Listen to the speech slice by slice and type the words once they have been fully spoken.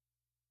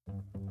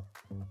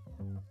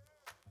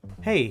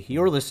Hey,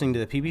 you're listening to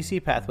the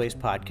PBC Pathways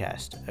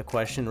Podcast, a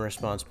question and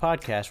response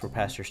podcast where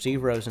Pastor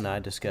Steve Rose and I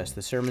discuss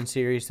the sermon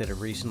series that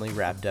have recently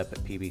wrapped up at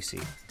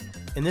PBC.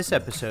 In this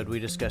episode, we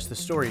discuss the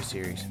Story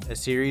Series, a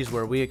series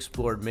where we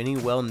explored many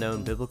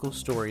well-known biblical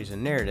stories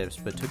and narratives,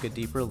 but took a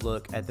deeper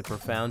look at the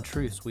profound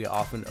truths we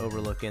often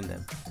overlook in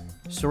them.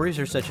 Stories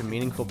are such a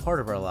meaningful part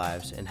of our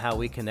lives and how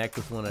we connect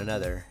with one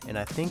another, and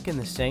I think in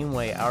the same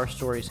way our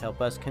stories help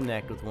us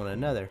connect with one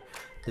another,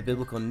 the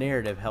biblical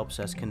narrative helps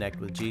us connect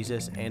with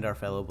Jesus and our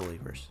fellow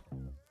believers.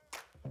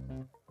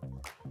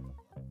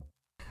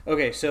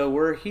 Okay, so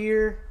we're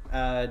here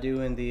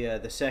doing the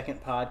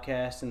second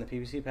podcast in the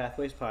PBC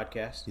Pathways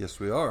podcast.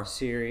 Yes, we are.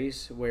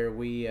 Series where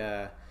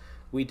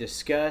we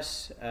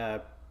discuss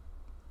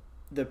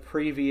the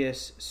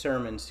previous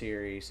sermon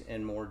series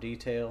in more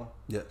detail.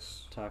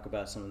 Yes. Talk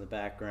about some of the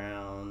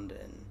background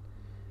and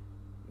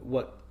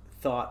what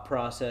thought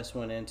process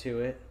went into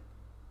it.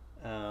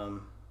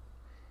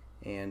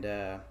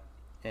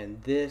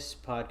 And this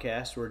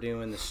podcast, we're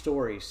doing the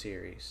Story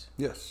Series.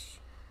 Yes.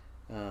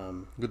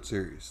 Good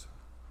series.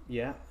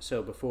 Yeah.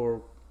 So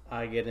before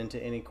I get into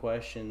any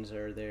questions,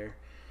 are there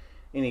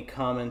any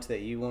comments that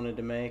you wanted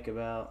to make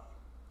about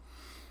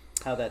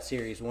how that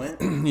series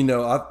went?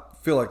 I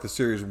feel like the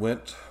series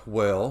went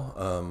well.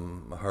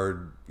 I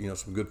heard,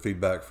 some good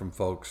feedback from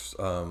folks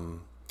that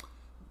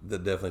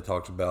definitely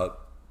talked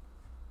about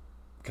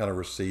kind of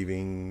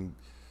receiving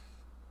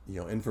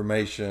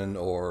information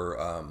or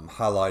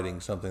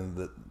highlighting something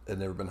that had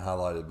never been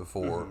highlighted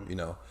before,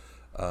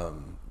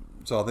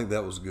 So I think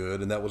that was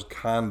good, and that was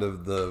kind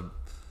of the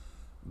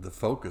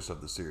focus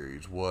of the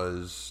series,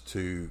 was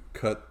to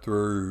cut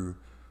through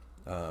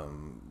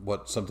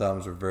what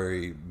sometimes are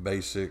very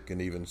basic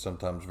and even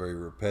sometimes very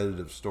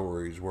repetitive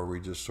stories where we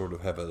just sort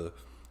of have a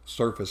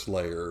surface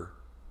layer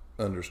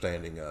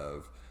understanding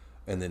of,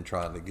 and then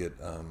trying to get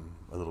a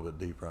little bit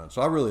deeper on.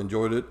 So I really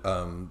enjoyed it.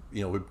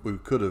 We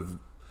could have,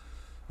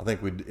 I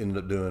think we ended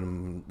up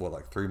doing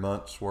like 3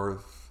 months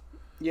worth.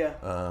 Yeah.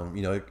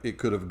 It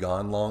could have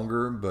gone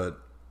longer,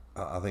 but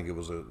I think it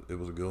was a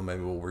good one.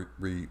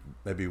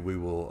 Maybe we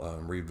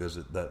will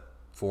revisit that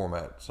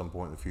format at some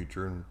point in the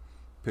future and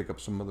pick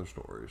up some other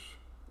stories.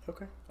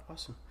 Okay,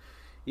 awesome.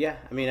 Yeah,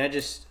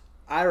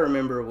 I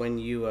remember when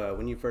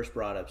you first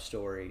brought up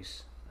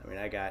stories.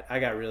 I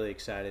got really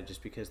excited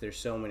just because there's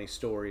so many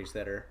stories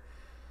that are,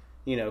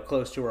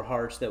 close to our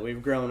hearts that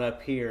we've grown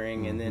up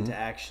hearing, and then to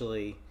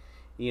actually,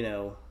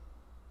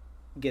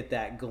 get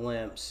that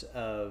glimpse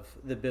of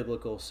the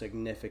biblical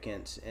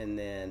significance and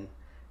then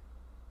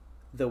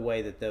the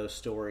way that those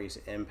stories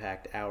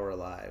impact our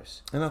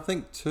lives. And I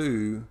think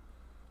too,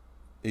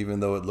 even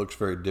though it looks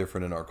very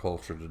different in our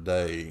culture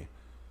today,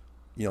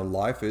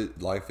 life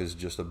is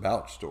just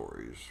about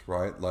stories,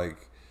 right?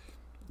 Like,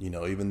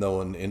 even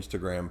though an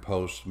Instagram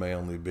post may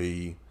only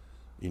be,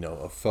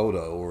 a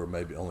photo, or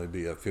maybe only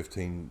be a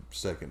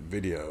 15-second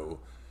video,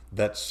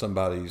 that's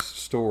somebody's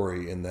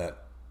story in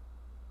that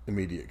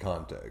immediate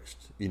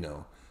context, and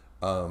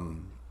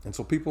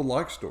so people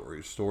like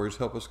stories. Stories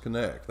help us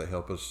connect. They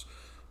help us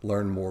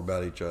learn more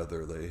about each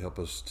other. They help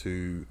us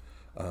to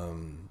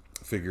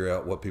figure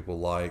out what people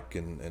like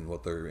and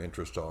what their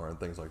interests are and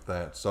things like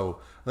that. So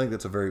I think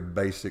that's a very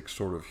basic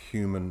sort of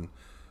human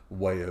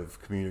way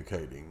of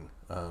communicating,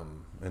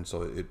 and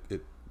so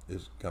it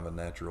is kind of a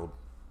natural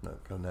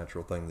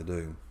thing to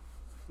do.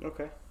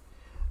 Okay.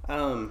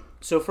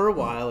 So for a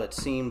while, it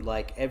seemed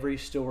like every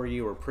story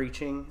you were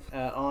preaching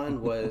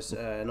on was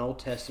an Old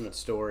Testament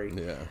story.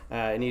 Yeah.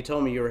 And you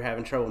told me you were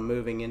having trouble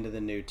moving into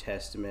the New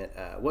Testament.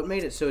 What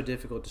made it so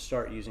difficult to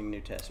start using New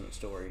Testament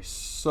stories?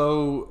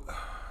 So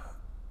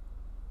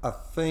I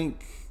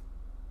think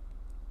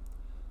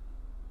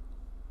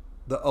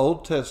the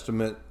Old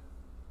Testament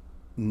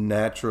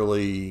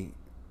naturally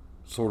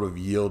sort of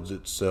yields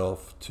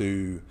itself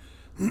to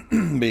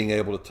being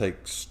able to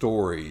take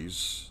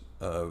stories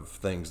of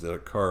things that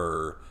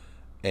occur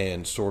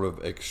and sort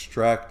of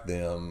extract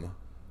them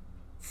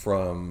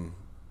from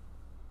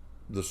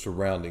the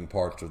surrounding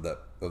parts of that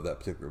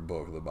particular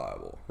book of the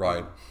Bible,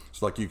 right?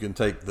 It's like you can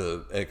take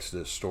the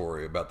Exodus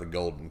story about the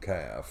golden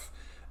calf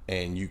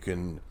and you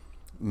can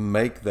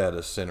make that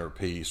a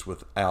centerpiece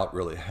without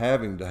really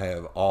having to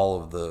have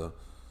all of the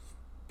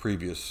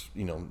previous,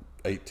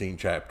 18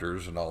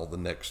 chapters and all the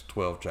next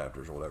 12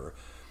 chapters or whatever.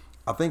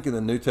 I think in the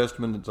New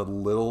Testament it's a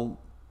little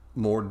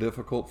more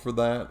difficult for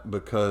that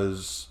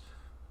because,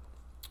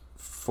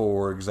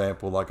 for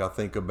example, like I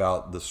think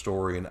about the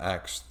story in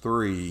Acts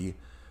 3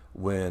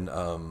 when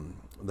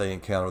they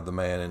encountered the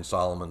man in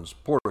Solomon's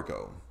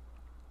portico,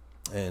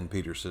 and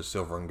Peter says,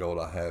 "Silver and gold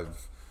I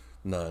have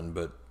none,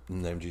 but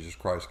in the name of Jesus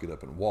Christ, get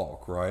up and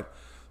walk," right?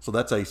 So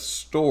that's a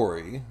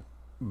story,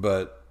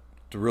 but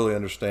to really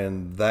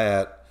understand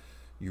that,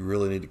 you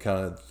really need to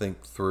kind of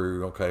think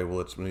through, okay,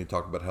 well, we need to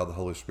talk about how the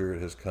Holy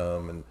Spirit has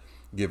come and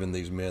given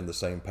these men the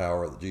same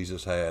power that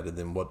Jesus had, and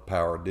then what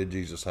power did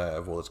Jesus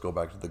have? Well, let's go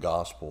back to the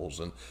Gospels.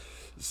 And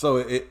so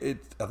I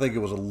think it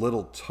was a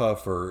little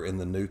tougher in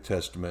the New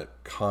Testament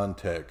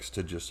context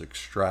to just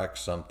extract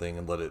something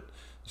and let it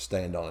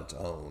stand on its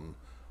own.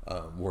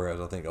 Whereas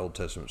I think Old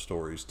Testament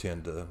stories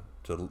tend to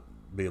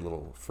be a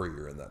little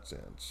freer in that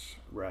sense.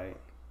 Right.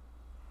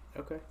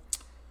 Okay.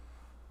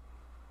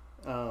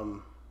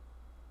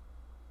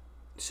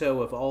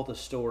 So of all the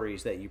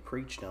stories that you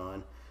preached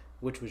on,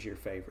 which was your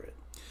favorite?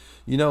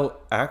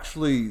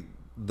 Actually,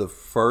 the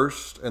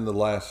first and the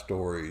last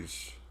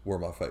stories were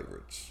my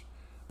favorites,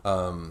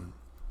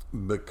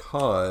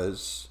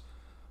 because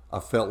I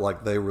felt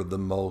like they were the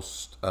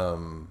most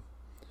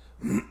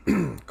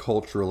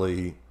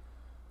culturally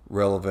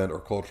relevant or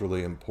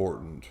culturally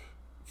important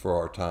for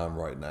our time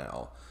right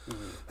now.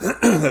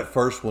 Mm-hmm. That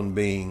first one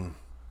being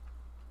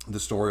the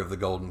story of the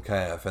golden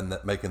calf, and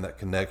that making that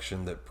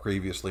connection that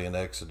previously in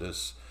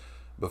Exodus,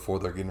 before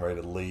they're getting ready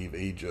to leave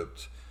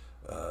Egypt,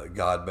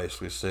 God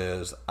basically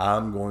says,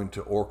 I'm going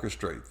to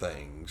orchestrate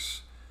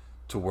things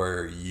to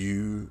where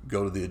you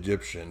go to the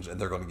Egyptians and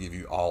they're going to give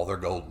you all their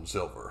gold and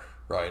silver,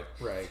 right?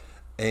 Right.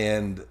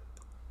 And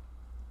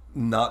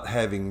not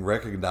having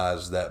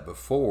recognized that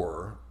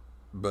before,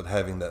 but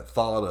having that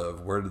thought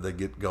of where did they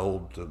get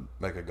gold to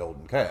make a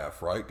golden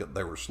calf, right?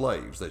 They were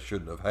slaves. They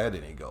shouldn't have had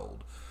any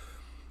gold.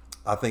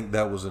 I think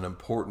that was an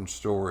important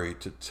story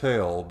to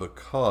tell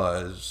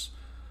because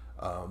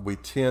we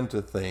tend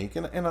to think,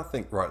 and I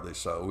think rightly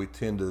so, we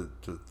tend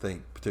to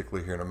think,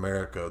 particularly here in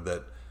America,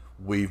 that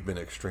we've been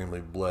extremely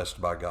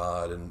blessed by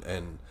God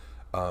and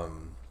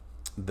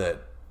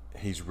that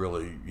He's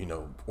really,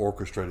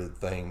 orchestrated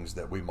things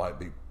that we might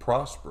be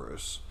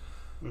prosperous.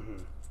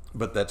 Mm-hmm.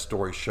 But that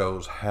story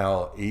shows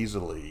how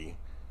easily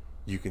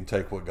you can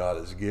take what God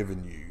has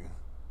given you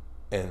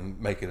and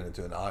make it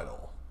into an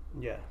idol.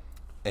 Yeah.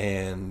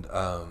 And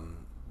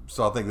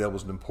so I think that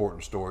was an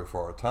important story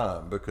for our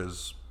time,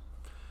 because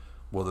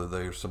whether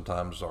they're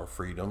sometimes our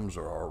freedoms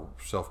or our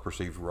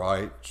self-perceived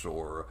rights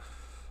or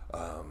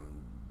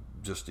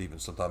just even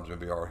sometimes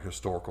maybe our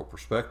historical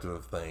perspective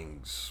of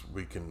things,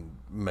 we can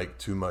make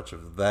too much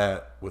of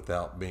that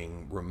without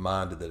being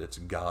reminded that it's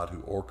God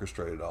who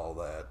orchestrated all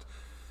that.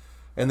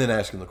 And then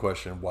asking the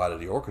question, why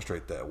did He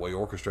orchestrate that? Well, He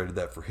orchestrated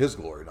that for His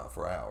glory, not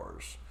for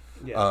ours.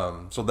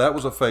 Yeah. So that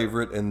was a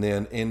favorite. And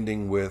then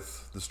ending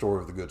with the story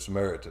of the Good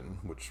Samaritan,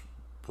 which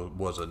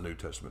was a New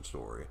Testament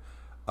story.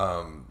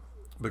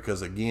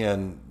 Because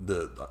again,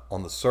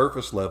 on the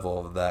surface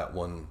level of that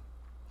one,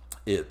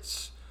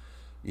 it's,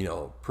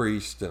 a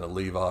priest and a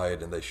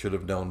Levite, and they should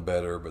have known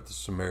better, but the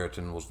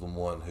Samaritan was the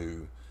one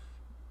who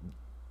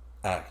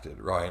acted,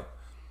 right?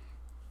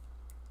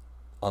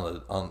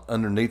 On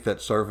underneath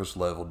that surface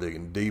level,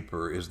 digging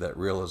deeper, is that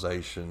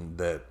realization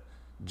that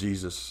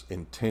Jesus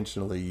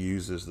intentionally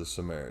uses the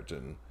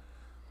Samaritan,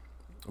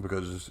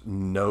 because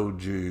no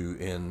Jew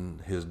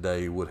in His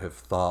day would have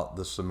thought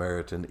the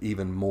Samaritan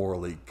even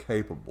morally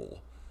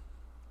capable,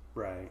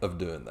 right, of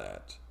doing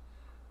that.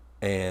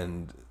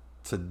 And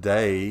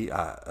today,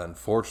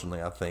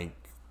 unfortunately, I think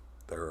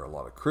there are a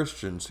lot of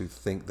Christians who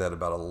think that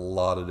about a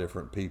lot of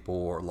different people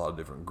or a lot of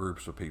different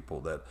groups of people,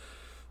 that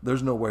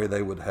there's no way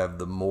they would have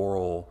the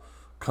moral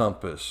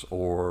compass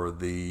or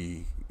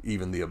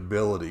even the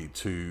ability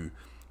to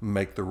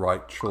make the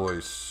right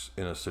choice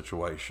in a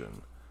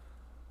situation.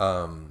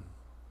 And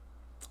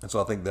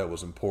so I think that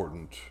was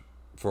important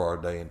for our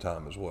day and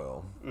time as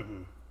well.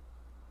 Mm-hmm.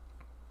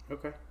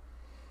 Okay.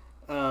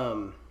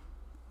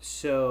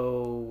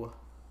 So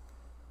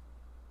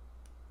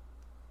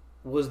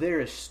was there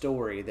a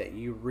story that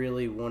you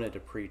really wanted to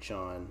preach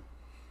on,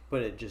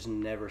 but it just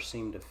never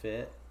seemed to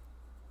fit?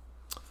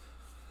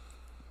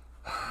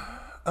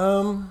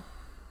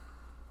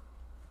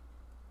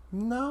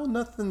 No,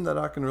 nothing that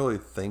I can really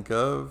think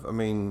of. I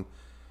mean,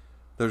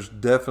 there's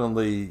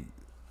definitely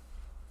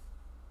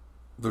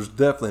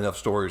enough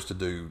stories to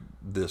do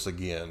this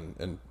again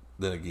and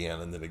then again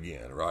and then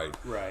again, right?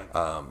 Right.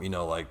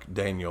 Like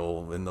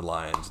Daniel in the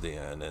lion's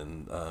den,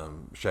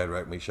 and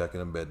Shadrach, Meshach,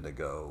 and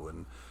Abednego,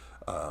 and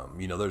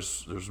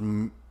there's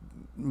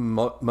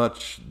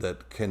much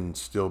that can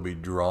still be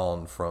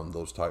drawn from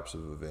those types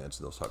of events,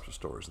 those types of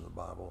stories in the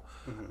Bible.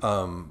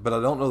 Mm-hmm. But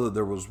I don't know that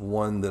there was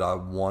one that I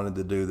wanted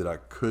to do that I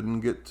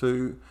couldn't get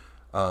to.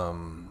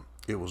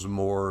 It was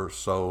more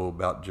so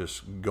about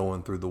just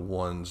going through the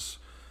ones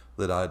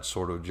that I'd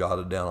sort of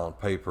jotted down on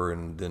paper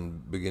and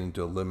then beginning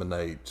to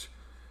eliminate,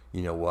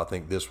 well, I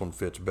think this one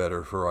fits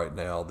better for right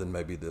now than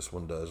maybe this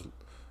one does,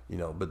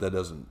 but that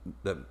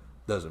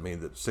doesn't mean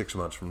that 6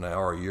 months from now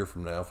or a year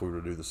from now, if we were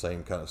to do the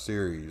same kind of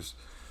series,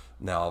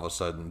 now all of a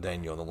sudden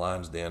Daniel in the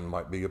Lion's Den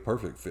might be a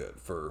perfect fit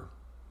for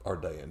our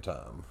day and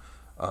time.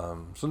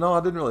 So no, I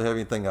didn't really have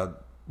anything I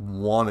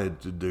wanted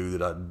to do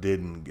that I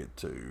didn't get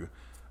to,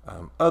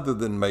 other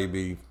than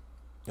maybe,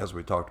 as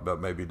we talked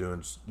about, maybe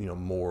doing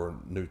more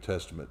New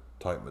Testament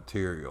type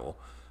material.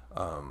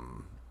 But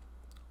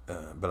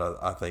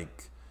I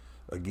think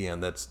again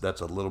that's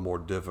a little more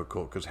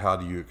difficult, because how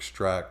do you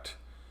extract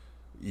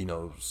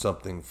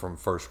something from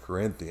 1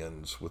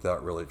 Corinthians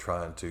without really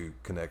trying to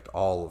connect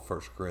all of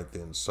 1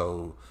 Corinthians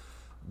so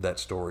that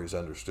story is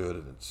understood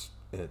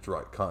in its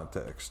right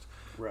context.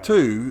 Right.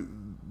 Two,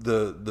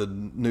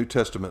 the New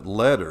Testament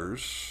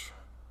letters,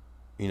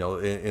 You know,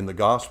 in the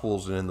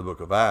Gospels and in the book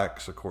of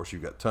Acts, of course,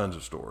 you've got tons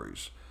of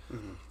stories.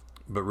 Mm-hmm.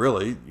 But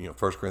really, you know,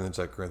 1 Corinthians,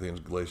 2 Corinthians,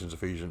 Galatians,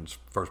 Ephesians,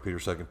 1 Peter,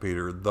 2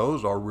 Peter,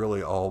 those are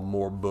really all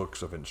more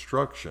books of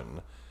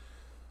instruction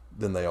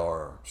than they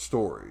are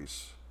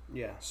stories.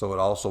 Yeah. So it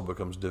also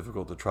becomes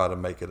difficult to try to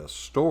make it a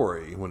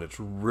story when it's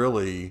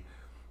really,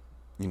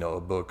 you know,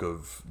 a book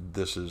of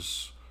this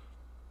is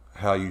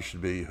how you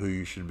should be, who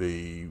you should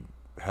be,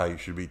 how you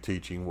should be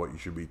teaching, what you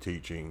should be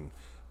teaching,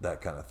 that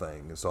kind of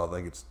thing. And so I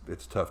think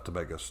it's tough to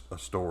make a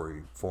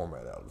story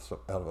format out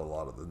of a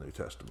lot of the New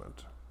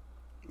Testament.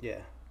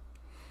 Yeah.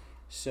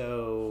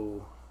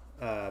 So,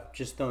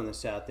 just throwing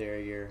this out there,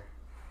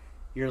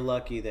 you're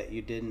lucky that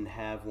you didn't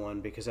have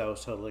one, because I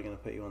was totally going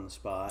to put you on the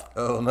spot.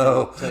 Oh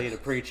no! Tell you to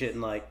preach it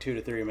in like 2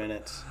 to 3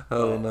 minutes.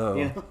 Oh but, no!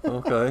 You know?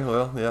 Okay,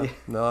 well, yeah.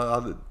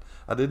 No,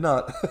 I did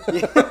not.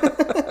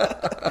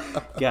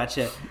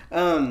 Gotcha.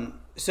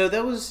 So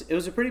it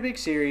was a pretty big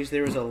series.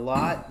 There was a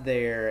lot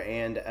there,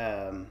 and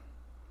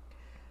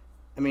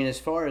I mean, as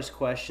far as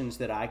questions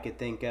that I could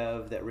think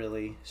of that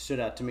really stood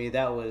out to me,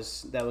 that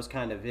was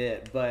kind of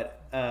it. But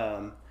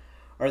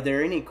are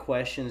there any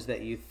questions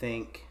that you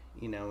think,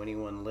 you know,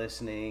 anyone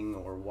listening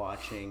or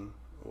watching,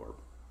 or,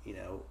 you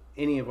know,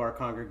 any of our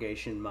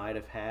congregation might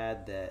have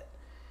had that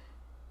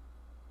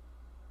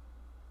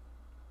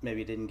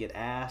maybe didn't get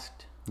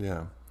asked?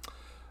 Yeah.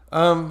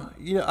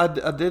 You know, I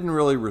didn't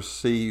really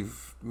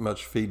receive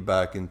much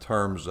feedback in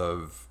terms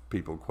of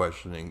people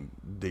questioning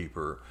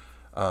deeper.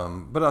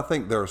 But I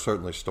think there are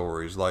certainly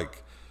stories,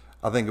 like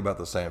I think about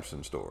the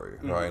Samson story,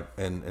 mm-hmm. right?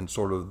 And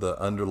sort of the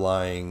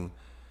underlying,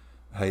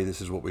 hey,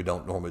 this is what we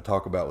don't normally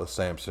talk about with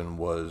Samson,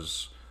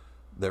 was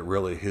that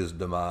really his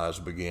demise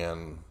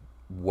began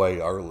way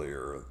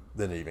earlier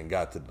than he even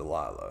got to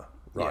Delilah,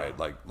 right?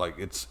 Yeah. Like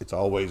it's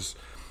always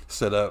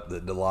set up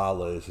that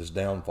Delilah is his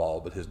downfall,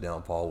 but his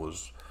downfall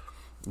was,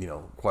 you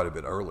know, quite a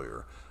bit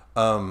earlier.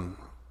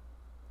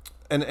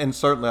 And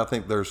certainly I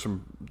think there's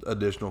some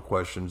additional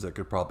questions that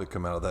could probably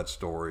come out of that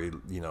story.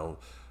 You know,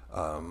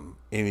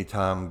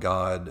 anytime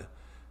God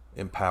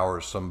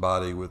empowers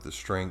somebody with the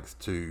strength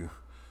to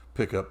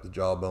pick up the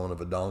jawbone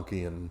of a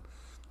donkey and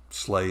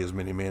slay as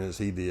many men as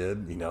he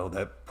did, you know,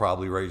 that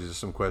probably raises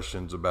some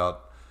questions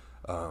about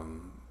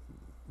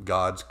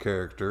God's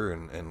character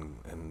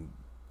and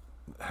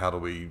how do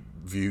we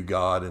view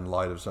God in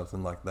light of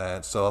something like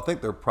that. So I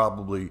think there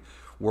probably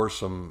were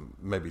some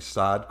maybe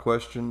side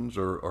questions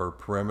or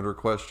perimeter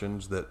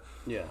questions that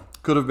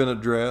could have been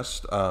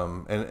addressed,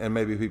 and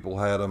maybe people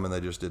had them and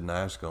they just didn't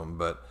ask them.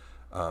 But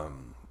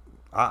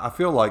I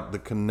feel like the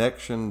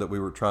connection that we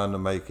were trying to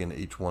make in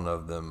each one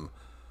of them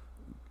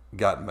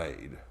got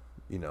made,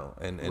 you know,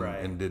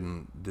 and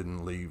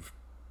didn't leave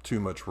too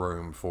much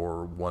room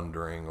for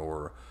wondering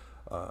or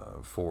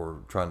for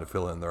trying to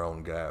fill in their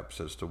own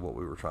gaps as to what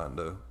we were trying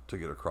to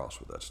get across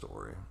with that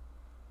story.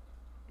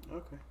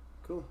 Okay,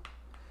 cool.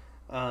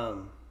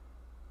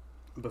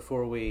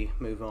 Before we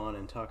move on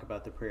and talk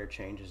about the prayer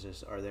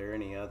changes, are there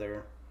any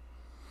other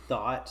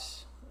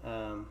thoughts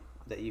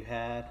that you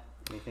had?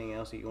 Anything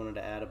else that you wanted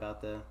to add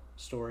about the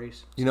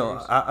stories? You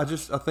know, I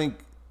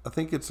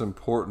think it's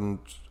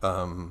important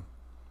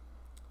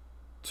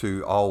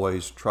to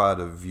always try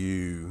to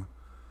view,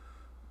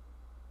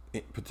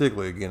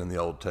 particularly again in the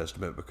Old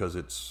Testament, because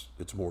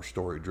it's more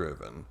story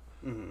driven.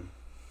 Mm-hmm.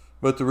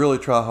 But to really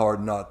try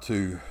hard not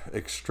to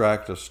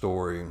extract a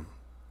story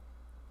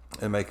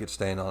and make it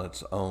stand on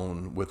its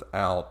own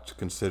without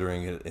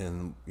considering it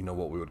in, you know,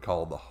 what we would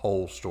call the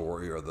whole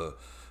story or the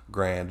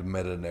grand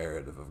meta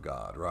narrative of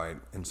God, right?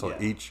 And so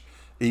each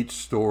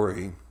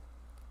story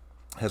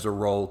has a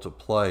role to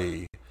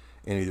play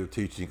in either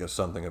teaching us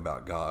something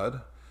about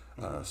God,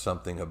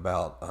 something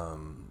about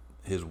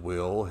His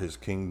will, His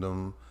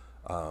kingdom,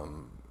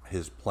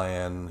 His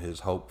plan, His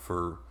hope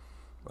for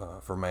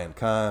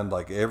mankind.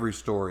 Like every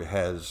story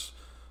has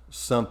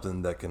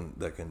something that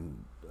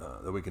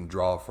we can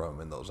draw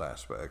from in those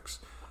aspects.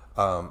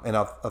 And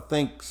I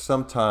think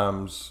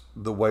sometimes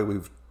the way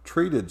we've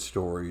treated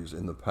stories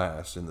in the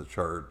past in the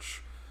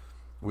church,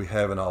 we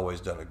haven't always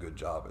done a good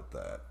job at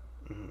that.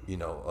 Mm-hmm. You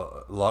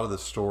know, a lot of the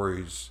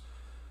stories,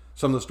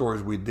 some of the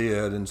stories we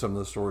did and some of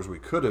the stories we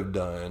could have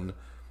done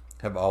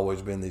have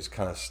always been these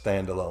kind of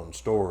standalone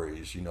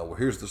stories. You know, well,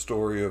 here's the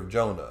story of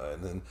Jonah,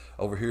 and then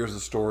over here's the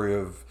story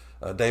of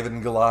David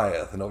and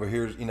Goliath, and over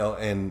here's, you know,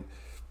 and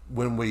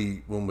when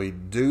we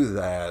do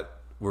that,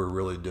 we're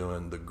really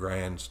doing the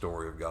grand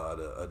story of God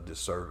a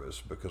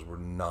disservice, because we're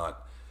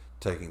not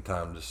taking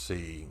time to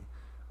see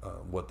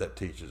what that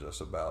teaches us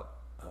about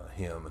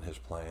Him and His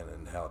plan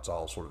and how it's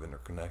all sort of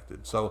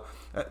interconnected. So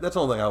that's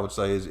the only thing I would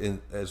say is,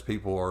 as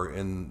people are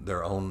in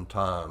their own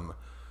time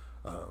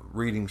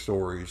reading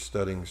stories,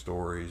 studying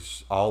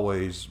stories,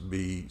 always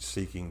be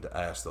seeking to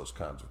ask those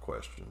kinds of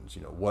questions.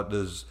 You know, what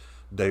does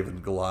David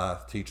and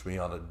Goliath teach me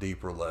on a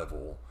deeper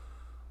level,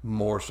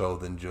 more so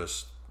than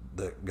just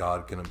that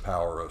God can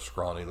empower a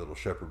scrawny little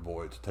shepherd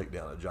boy to take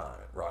down a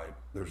giant, right?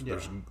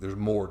 There's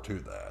more to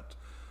that.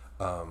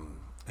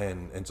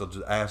 And so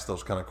to ask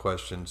those kind of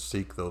questions,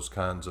 seek those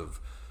kinds of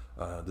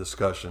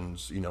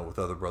discussions, with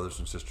other brothers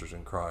and sisters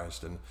in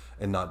Christ,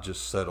 and not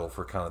just settle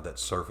for kind of that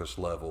surface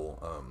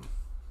level,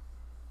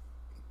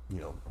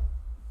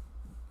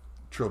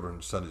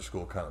 children's Sunday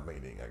school kind of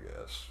meeting, I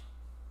guess.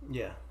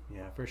 Yeah,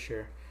 for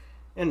sure.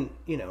 And,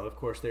 of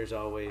course, there's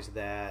always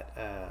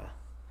that,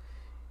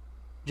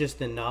 just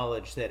the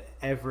knowledge that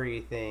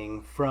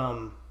everything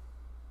from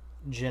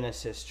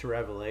Genesis to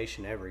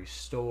Revelation, every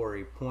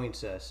story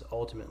points us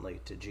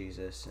ultimately to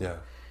Jesus.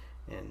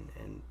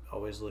 And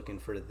always looking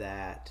for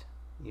that,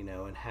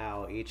 and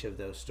how each of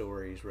those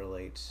stories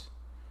relates,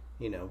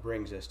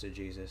 brings us to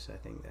Jesus. I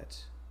think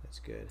that's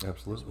good.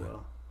 Absolutely. As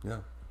well.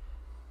 Yeah.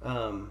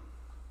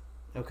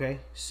 Okay,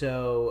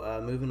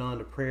 so moving on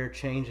to Prayer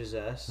Changes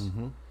Us.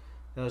 Mm-hmm.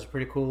 That was a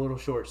pretty cool little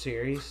short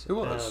series. It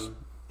was.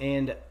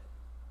 And,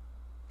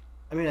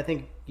 I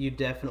think you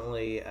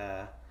definitely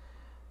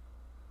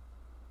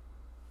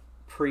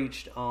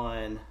preached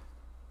on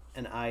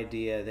an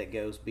idea that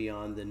goes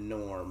beyond the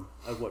norm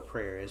of what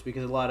prayer is.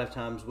 Because a lot of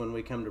times when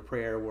we come to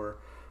prayer,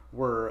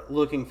 we're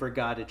looking for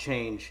God to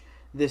change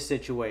this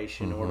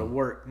situation, or to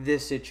work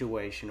this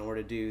situation, or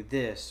to do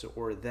this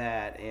or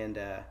that. And,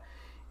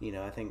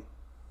 I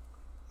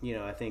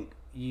think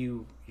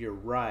you're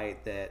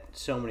right that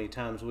so many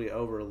times we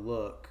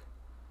overlook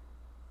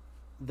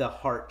the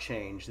heart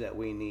change that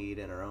we need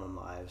in our own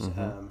lives.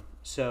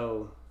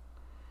 So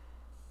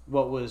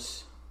what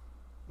was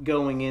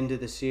going into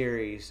the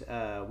series,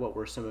 what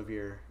were some of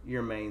your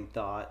main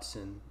thoughts,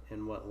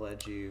 and what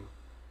led you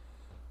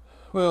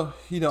to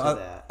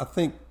that? I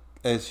think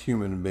as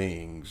human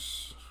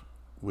beings,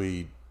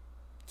 we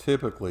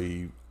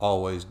typically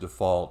always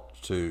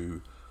default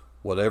to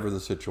whatever the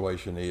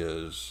situation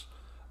is.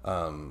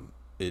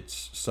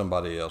 It's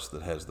somebody else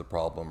that has the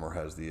problem or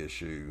has the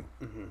issue,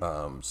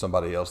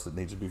 somebody else that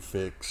needs to be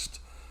fixed.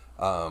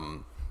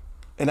 And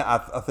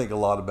I think a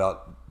lot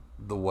about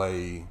the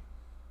way,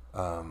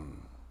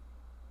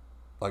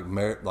 like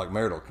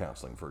marital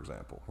counseling, for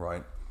example,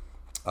 right?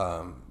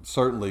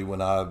 Certainly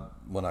when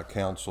I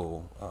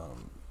counsel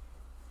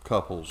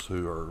couples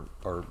who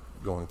are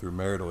going through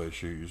marital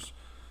issues,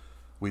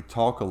 we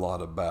talk a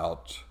lot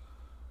about,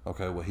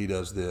 okay, well, he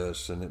does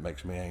this and it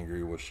makes me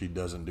angry. Well, she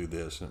doesn't do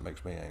this and it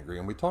makes me angry.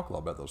 And we talk a lot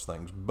about those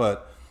things.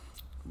 But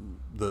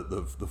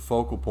the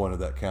focal point of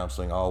that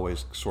counseling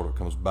always sort of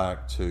comes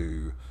back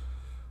to,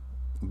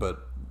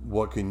 but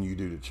what can you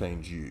do to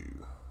change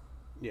you?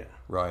 Yeah.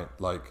 Right?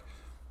 Like,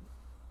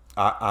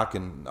 I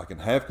can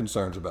have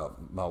concerns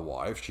about my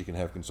wife. She can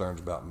have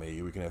concerns about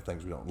me. We can have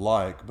things we don't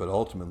like. But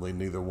ultimately,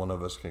 neither one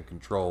of us can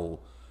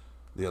control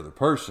the other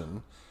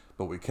person.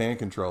 But we can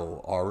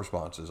control our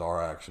responses,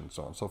 our actions,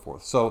 so on and so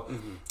forth. So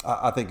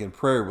I think in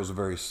prayer was a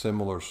very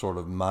similar sort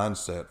of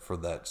mindset for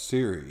that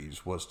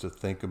series, was to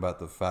think about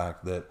the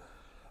fact that,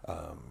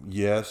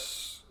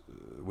 yes,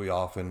 we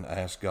often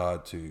ask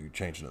God to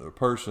change another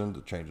person,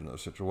 to change another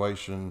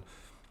situation.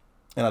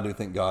 And I do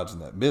think God's in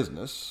that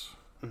business,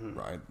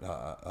 right?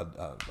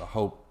 I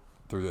hope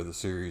through the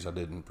series I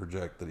didn't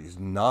project that he's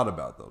not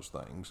about those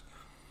things.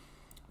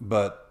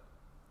 But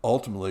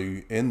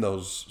ultimately, in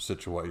those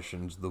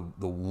situations, the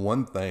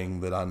one thing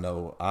that I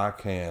know I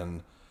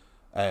can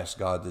ask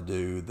God to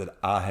do that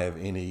I have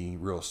any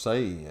real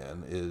say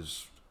in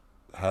is,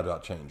 how do I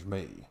change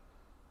me?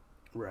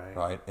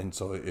 Right. And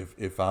so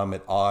if I'm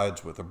at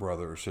odds with a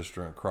brother or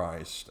sister in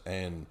Christ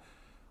and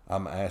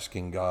I'm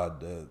asking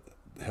God to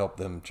help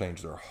them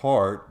change their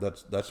heart,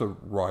 that's a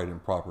right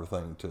and proper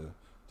thing to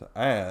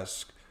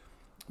ask,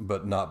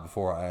 but not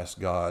before I ask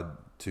God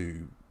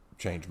to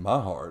change my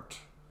heart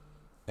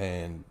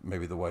and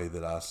maybe the way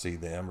that I see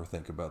them or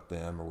think about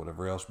them or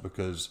whatever else,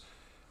 because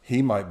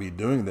he might be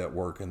doing that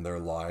work in their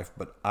life,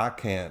 but I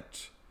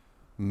can't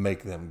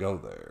make them go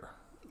there.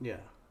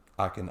 Yeah.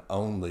 I can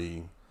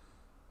only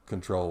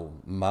control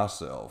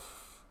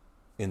myself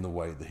in the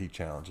way that he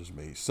challenges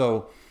me.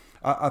 So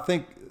I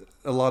think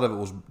a lot of it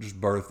was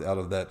just birthed out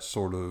of that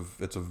sort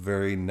of, it's a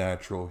very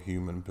natural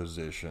human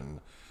position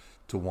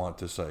to want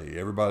to say,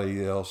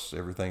 everybody else,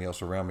 everything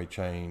else around me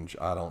change,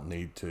 I don't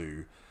need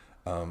to.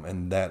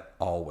 And that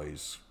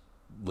always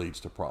leads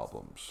to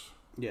problems.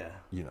 Yeah.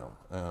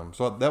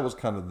 So that was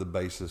kind of the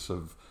basis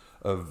of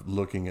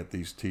looking at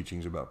these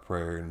teachings about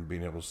prayer and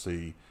being able to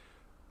see,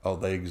 oh,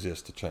 they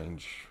exist to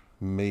change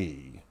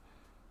me,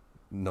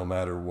 no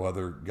matter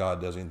whether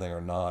God does anything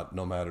or not,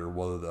 no matter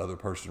whether the other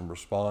person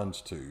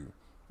responds to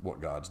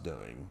what God's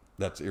doing.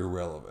 That's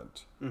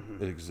irrelevant.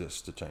 It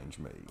exists to change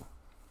me.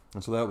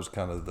 And so that was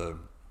kind of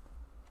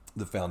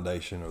the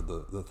foundation or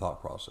the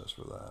thought process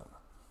for that.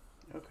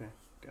 Okay.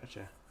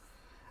 Gotcha.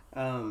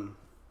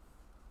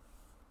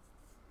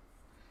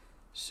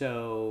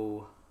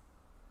 So,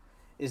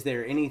 is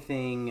there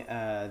anything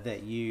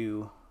that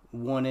you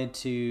wanted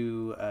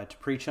to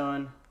preach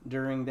on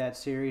during that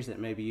series that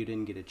maybe you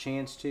didn't get a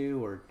chance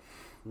to, or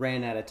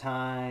ran out of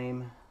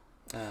time?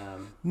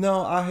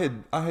 No, I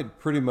had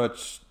pretty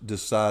much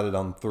decided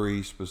on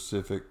 3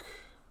 specific,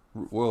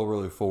 well,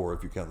 really 4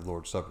 if you count the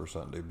Lord's Supper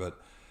Sunday,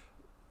 but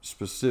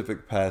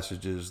specific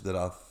passages that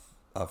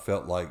I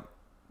felt like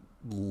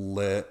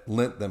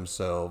lent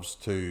themselves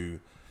to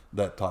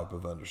that type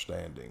of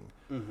understanding.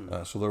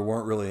 So there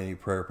weren't really any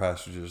prayer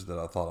passages that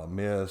I thought I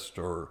missed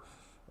or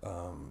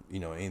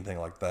anything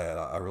like that.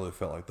 I really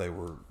felt like they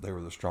were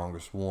the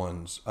strongest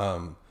ones.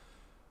 And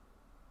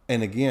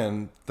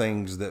again,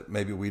 things that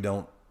maybe we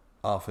don't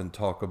often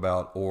talk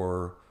about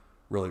or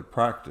really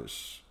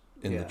practice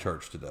in the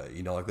church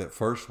today. Like that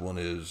first one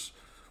is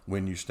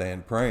when you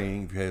stand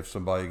praying, if you have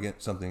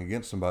something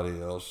against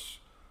somebody else,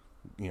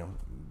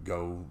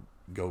 go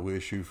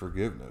issue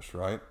forgiveness,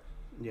 right?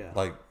 Yeah.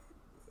 Like,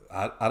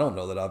 I don't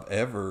know that I've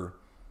ever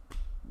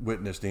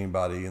witnessed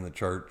anybody in the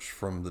church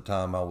from the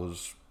time I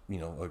was,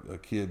 a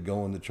kid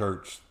going to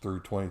church through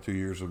 22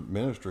 years of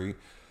ministry,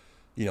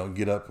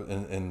 get up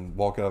and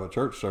walk out of a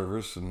church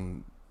service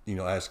and,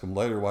 ask them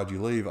later, why'd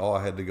you leave? Oh,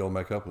 I had to go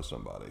make up with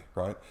somebody,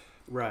 right?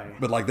 Right.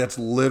 But like, that's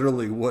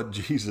literally what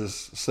Jesus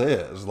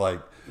says. Like,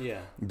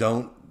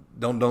 don't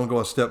go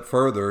a step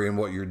further in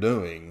what you're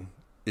doing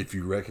if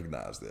you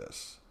recognize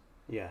this.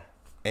 Yeah.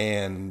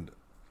 And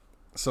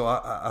so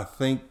I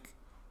think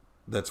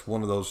that's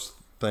one of those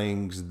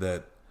things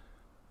that,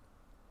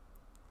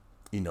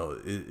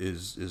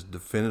 is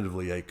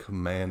definitively a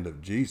command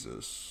of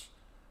Jesus,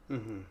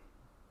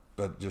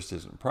 but just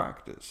isn't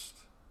practiced.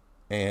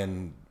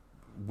 And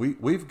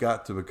we've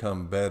got to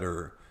become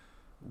better.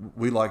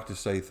 We like to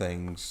say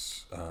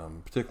things,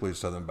 particularly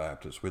Southern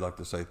Baptists, we like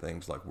to say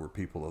things like we're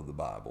people of the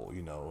Bible,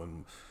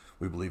 and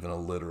we believe in a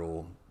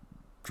literal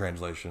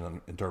translation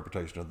and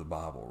interpretation of the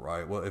Bible,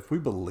 right? Well, if we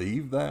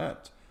believe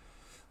that,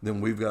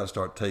 then we've got to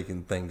start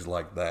taking things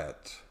like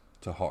that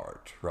to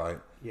heart, right?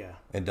 Yeah.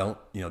 And don't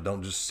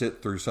just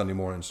sit through Sunday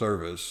morning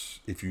service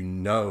if you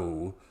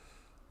know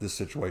this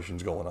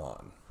situation's going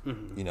on,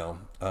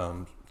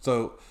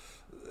 So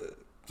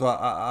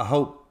I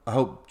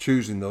hope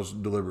choosing those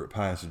deliberate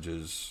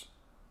passages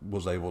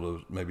was able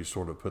to maybe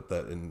sort of put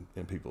that in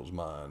people's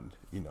mind,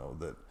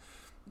 that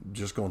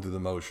just going through the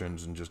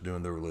motions and just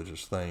doing the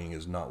religious thing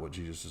is not what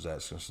Jesus is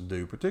asking us to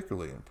do,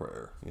 particularly in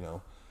prayer,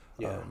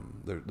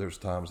 There's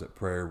times that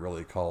prayer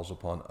really calls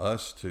upon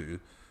us to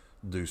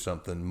do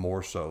something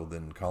more so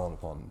than calling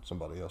upon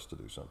somebody else to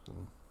do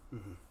something.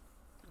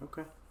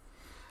 Okay.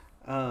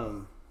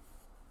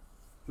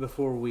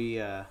 Before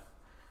we,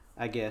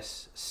 I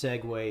guess,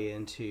 segue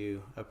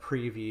into a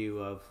preview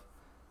of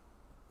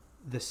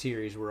the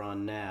series we're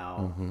on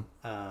now,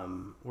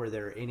 were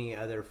there any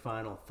other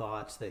final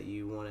thoughts that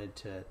you wanted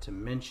to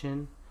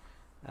mention?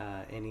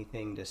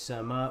 Anything to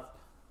sum up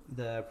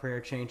the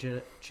Prayer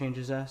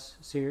Changes Us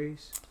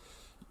series?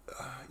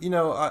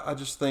 I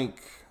just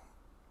think,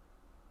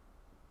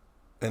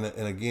 and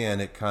again,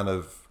 it kind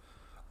of,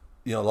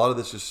 a lot of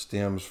this just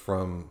stems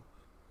from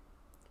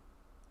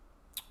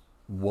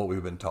what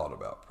we've been taught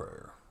about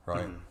prayer,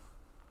 right?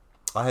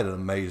 I had an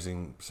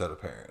amazing set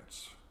of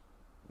parents,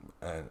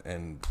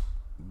 and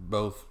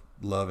both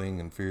loving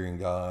and fearing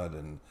God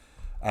and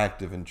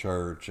active in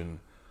church,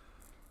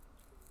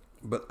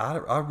 but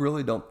I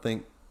really don't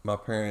think my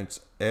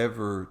parents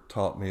ever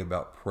taught me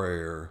about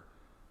prayer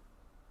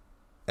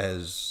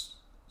as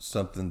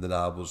something that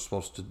I was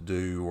supposed to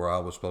do, or I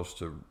was supposed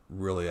to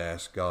really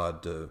ask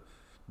God to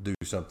do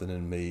something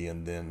in me,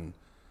 and then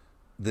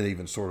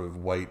even sort of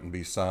wait and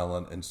be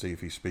silent and see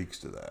if He speaks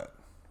to that,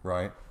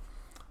 right?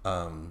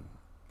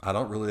 I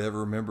don't really ever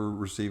remember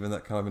receiving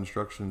that kind of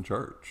instruction in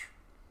church.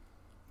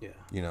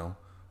 Yeah.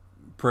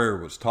 Prayer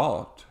was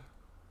taught,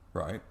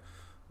 right?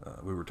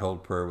 We were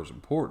told prayer was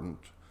important,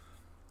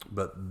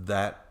 but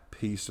that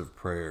piece of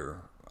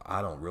prayer,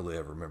 I don't really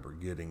ever remember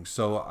getting.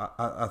 So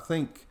I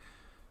think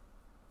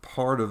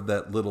part of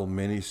that little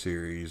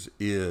mini-series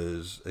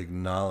is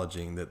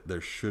acknowledging that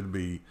there should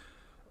be,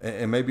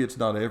 and maybe it's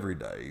not every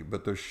day,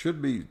 but there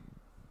should be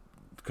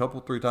a couple,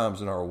 3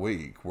 times in our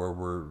week where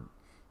we're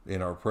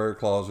in our prayer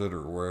closet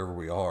or wherever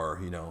we are,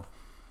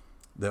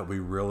 that we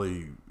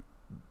really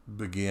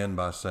begin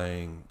by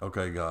saying,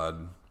 okay,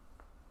 God,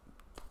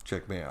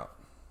 check me out.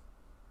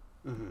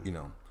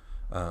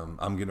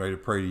 I'm getting ready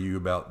to pray to you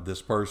about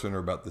this person or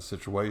about this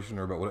situation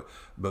or about what,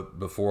 but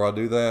before I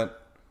do that,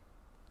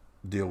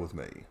 deal with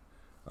me.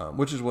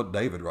 Which is what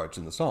David writes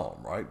in the Psalm,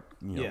 right?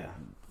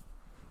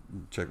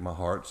 Check my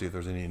heart, see if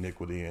there's any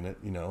iniquity in it,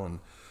 and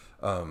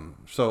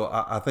so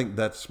I think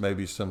that's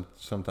maybe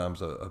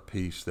sometimes a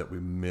piece that we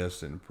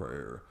miss in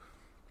prayer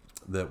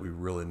that we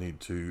really need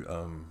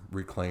to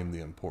reclaim the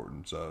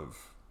importance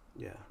of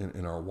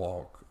in our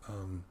walk,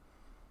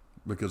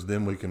 because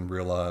then we can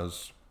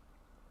realize,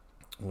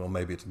 well,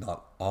 maybe it's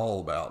not all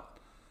about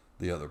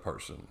the other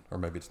person, or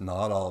maybe it's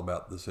not all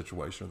about the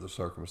situation or the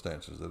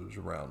circumstances that is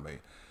around me.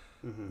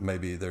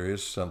 Maybe there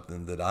is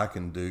something that I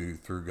can do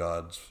through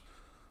God's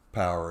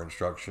power,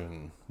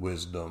 instruction,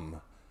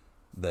 wisdom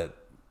that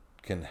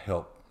can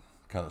help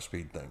kind of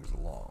speed things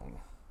along.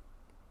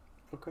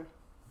 Okay.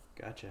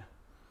 Gotcha.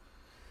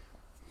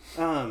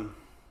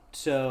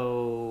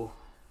 So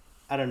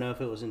I don't know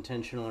if it was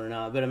intentional or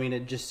not, but I mean,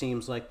 it just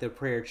seems like the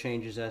Prayer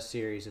Changes Us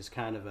series is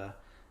kind of that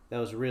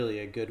was really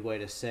a good way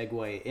to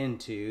segue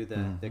into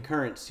the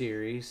current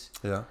series.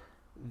 Yeah.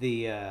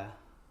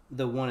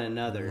 The one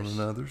another's. One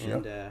another's,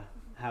 and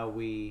how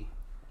we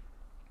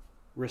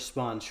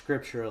respond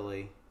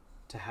scripturally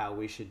to how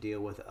we should deal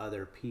with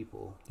other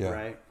people, Yeah.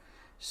 right?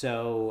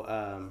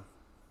 So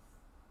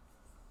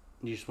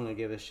you just want to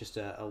give us just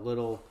a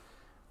little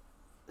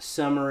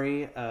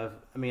summary of,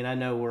 I mean, I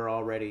know we're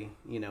already,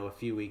 a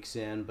few weeks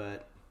in,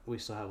 but we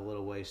still have a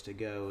little ways to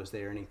go. Is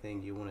there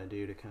anything you want to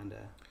do to kind of...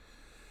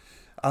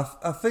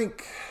 I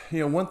think,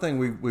 one thing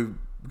we've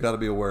got to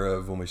be aware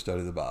of when we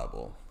study the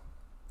Bible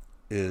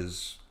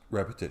is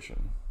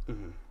repetition,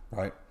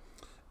 right?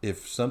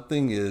 If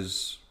something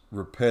is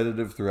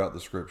repetitive throughout the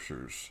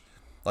scriptures,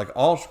 like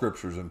all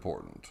scripture is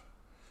important,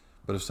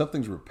 but if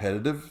something's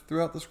repetitive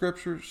throughout the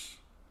scriptures,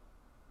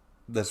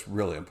 that's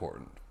really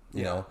important.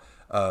 You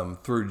know,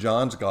 through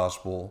John's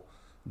gospel,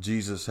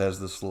 Jesus has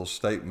this little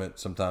statement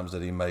sometimes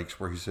that he makes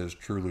where he says,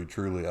 "Truly,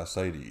 truly, I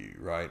say to you,"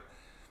 right?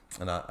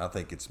 And I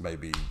think it's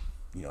maybe,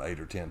 8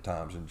 or 10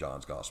 times in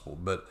John's gospel.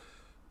 But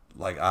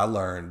like, I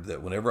learned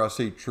that whenever I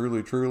see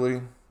 "truly,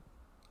 truly,"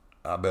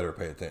 I better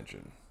pay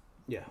attention.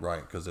 Yeah.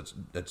 Right? Because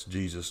that's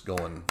Jesus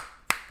going,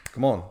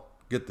 "Come on,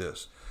 get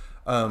this."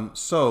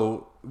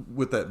 So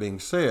with that being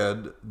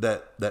said,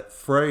 that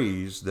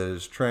phrase that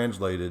is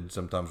translated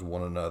sometimes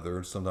one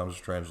another, sometimes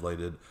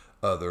translated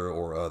other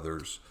or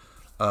others,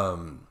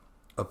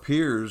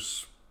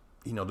 appears,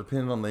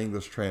 depending on the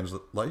English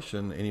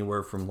translation,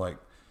 anywhere from like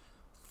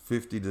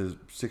 50 to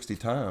 60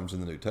 times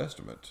in the New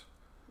Testament.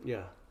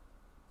 Yeah.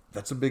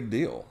 That's a big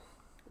deal.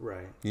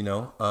 Right.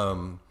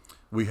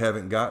 We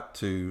haven't got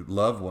to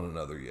love one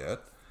another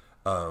yet.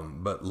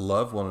 But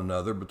love one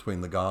another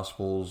between the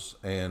Gospels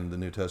and the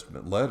New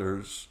Testament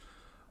letters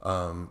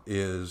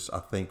is, I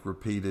think,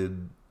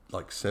 repeated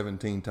like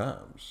 17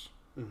 times.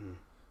 Mm-hmm.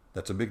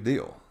 That's a big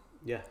deal.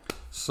 Yeah.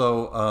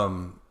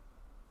 So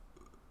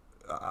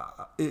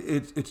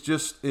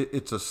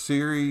it's a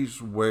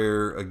series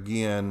where,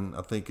 again,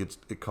 I think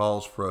it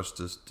calls for us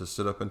to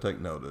sit up and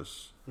take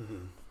notice,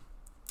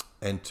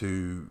 and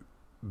to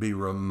be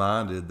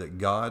reminded that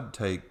God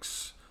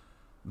takes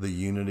the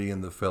unity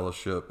and the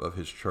fellowship of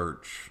his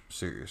church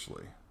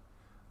seriously.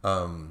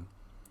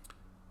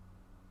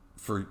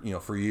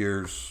 For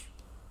years,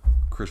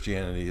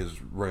 Christianity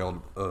has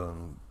railed,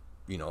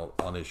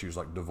 on issues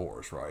like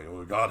divorce, right?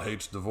 Well, God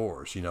hates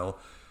divorce,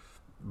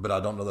 but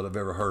I don't know that I've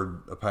ever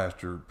heard a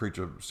pastor preach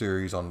a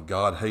series on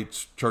God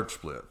hates church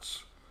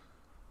splits,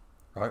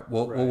 right?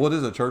 Well, what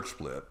is a church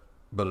split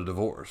but a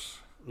divorce?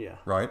 Yeah.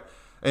 Right?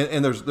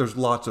 And there's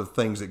lots of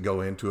things that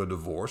go into a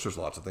divorce. There's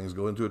lots of things that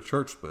go into a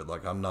church split.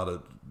 Like, I'm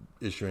not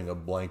issuing a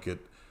blanket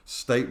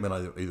statement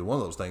on either one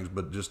of those things,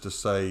 but just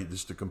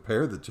to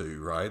compare the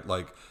two, right?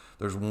 Like,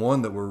 there's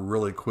one that we're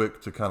really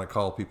quick to kind of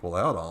call people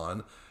out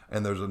on,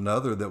 and there's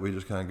another that we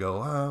just kind of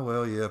go, oh,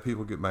 well, yeah,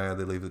 people get mad,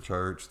 they leave the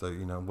church,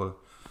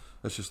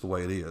 that's just the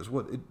way it is.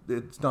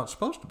 It's not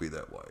supposed to be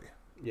that way.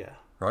 Yeah.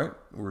 Right?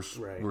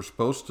 We're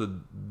supposed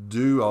to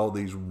do all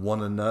these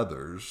one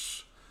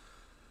another's,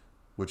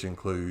 which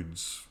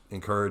includes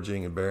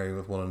encouraging and bearing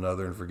with one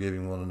another and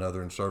forgiving one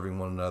another and serving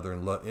one another,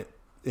 and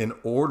in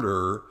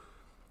order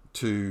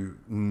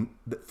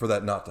for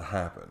that not to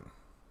happen.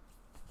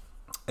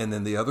 And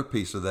then the other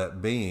piece of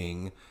that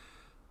being,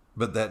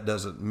 but that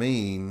doesn't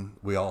mean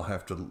we all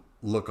have to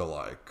look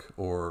alike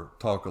or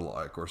talk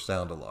alike or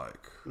sound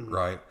alike,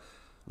 right?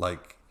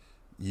 Like,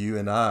 you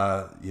and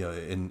I,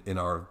 in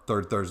our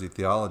Third Thursday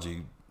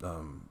Theology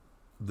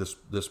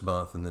this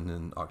month, and then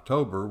in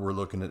October, we're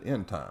looking at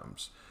end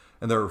times.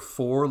 And there are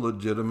 4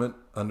 legitimate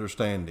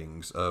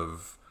understandings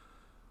of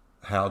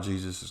how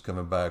Jesus is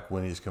coming back,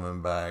 when he's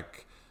coming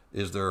back,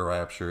 is there a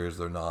rapture, is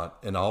there not?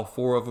 And all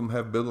 4 of them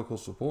have biblical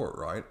support,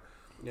 right?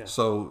 Yeah.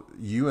 So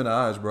you and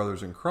I, as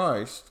brothers in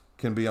Christ,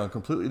 can be on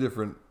completely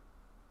different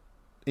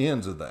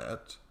ends of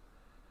that,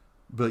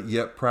 but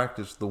yet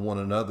practice the one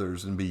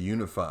another's and be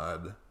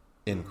unified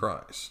in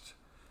Christ.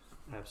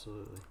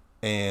 Absolutely.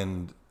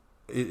 And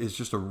it's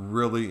just a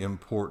really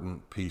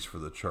important piece for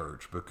the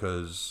church,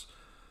 because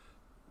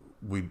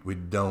we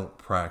don't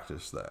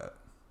practice that.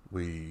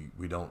 We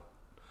don't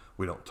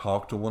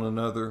talk to one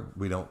another.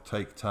 We don't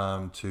take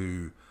time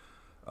to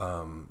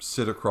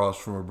sit across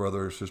from a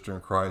brother or sister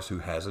in Christ who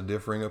has a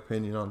differing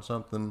opinion on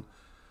something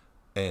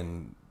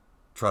and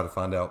try to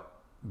find out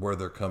where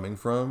they're coming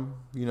from.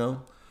 We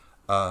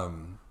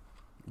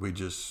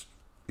just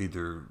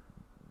either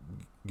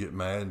get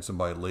mad and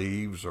somebody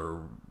leaves,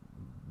 or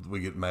we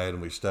get mad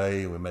and we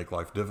stay and we make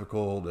life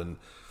difficult, and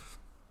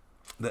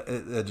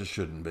that just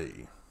shouldn't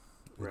be.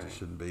 It just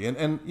shouldn't be.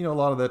 And a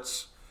lot of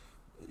that's,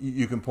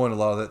 you can point a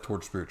lot of that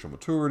towards spiritual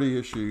maturity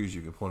issues.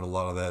 You can point a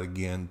lot of that,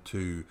 again,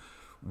 to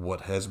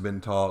what has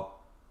been taught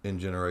in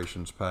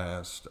generations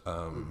past.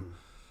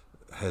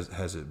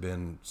 Has it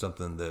been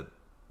something that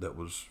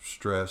was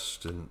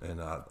stressed? And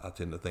I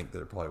tend to think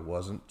that it probably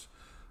wasn't.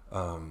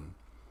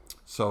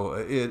 So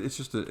it's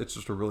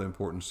just a really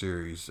important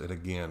series. And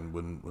again,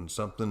 when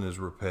something is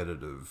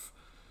repetitive,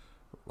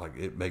 like,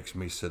 it makes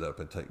me sit up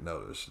and take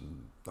notice.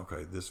 And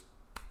okay, this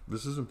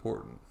is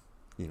important,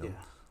 Yeah.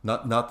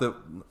 Not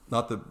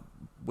that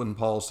when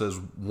Paul says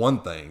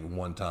one thing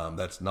one time,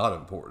 that's not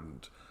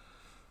important.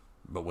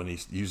 But when he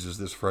uses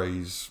this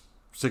phrase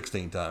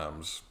 16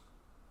 times,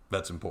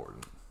 that's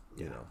important,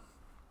 you know.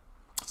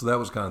 So that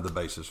was kind of the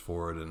basis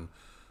for it, and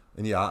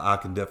yeah, I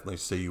can definitely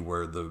see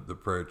where the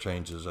prayer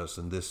changes us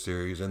in this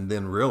series, and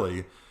then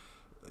really,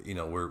 you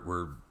know,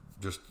 we're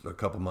just a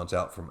couple months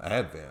out from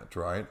Advent,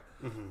 right?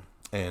 Mm-hmm.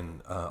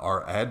 And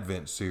our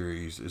Advent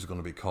series is going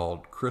to be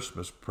called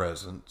Christmas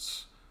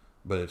Presents,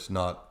 but it's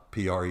not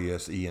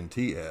Presents,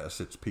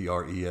 it's Prescence.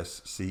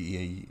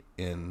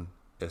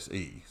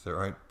 Is that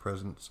right?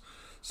 Presents.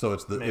 So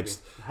it's the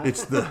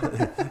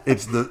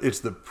it's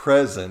the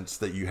presence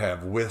that you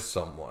have with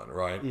someone,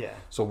 right? Yeah.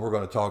 So we're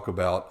going to talk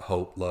about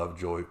hope, love,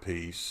 joy,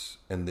 peace,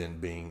 and then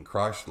being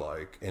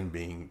Christ-like and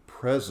being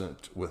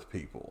present with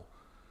people.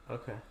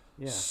 Okay.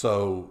 Yeah.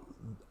 So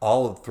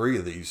all of three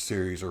of these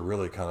series are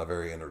really kind of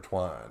very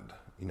intertwined.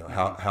 You know,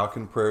 how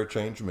can prayer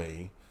change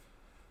me?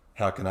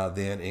 How can I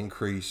then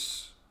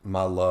increase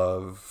my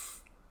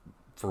love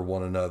for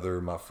one another,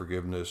 my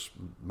forgiveness,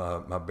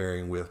 my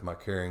bearing with, my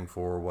caring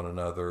for one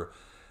another,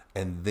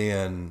 and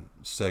then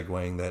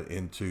segueing that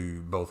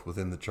into both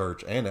within the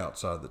church and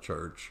outside the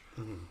church,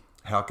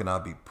 how can I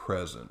be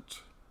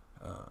present?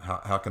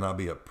 How can I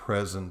be a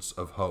presence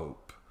of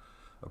hope,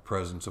 a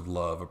presence of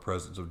love, a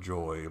presence of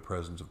joy, a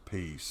presence of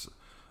peace,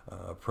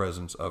 a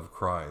presence of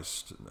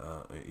Christ,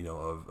 you know,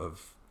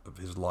 of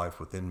His life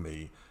within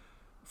me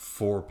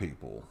for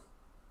people,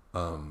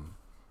 and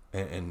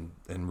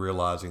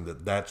realizing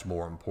that that's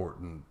more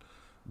important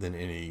than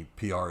any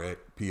present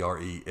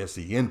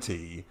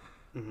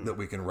that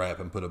we can wrap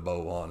and put a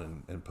bow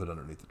on and put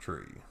underneath the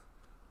tree.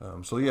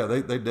 So yeah,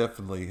 they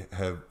definitely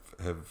have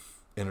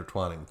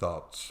intertwining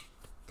thoughts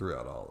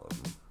throughout all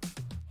of them.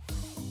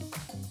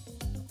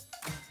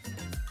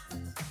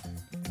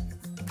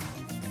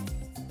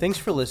 Thanks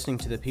for listening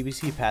to the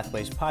PBC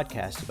Pathways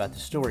podcast about the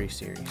Story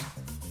series.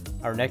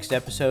 Our next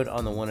episode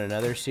on the One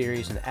Another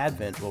series in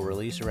Advent will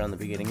release around the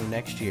beginning of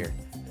next year.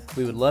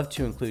 We would love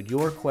to include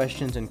your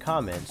questions and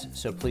comments,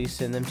 so please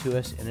send them to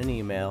us in an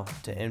email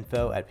to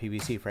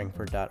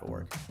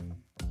info@pbcfrankfurt.org.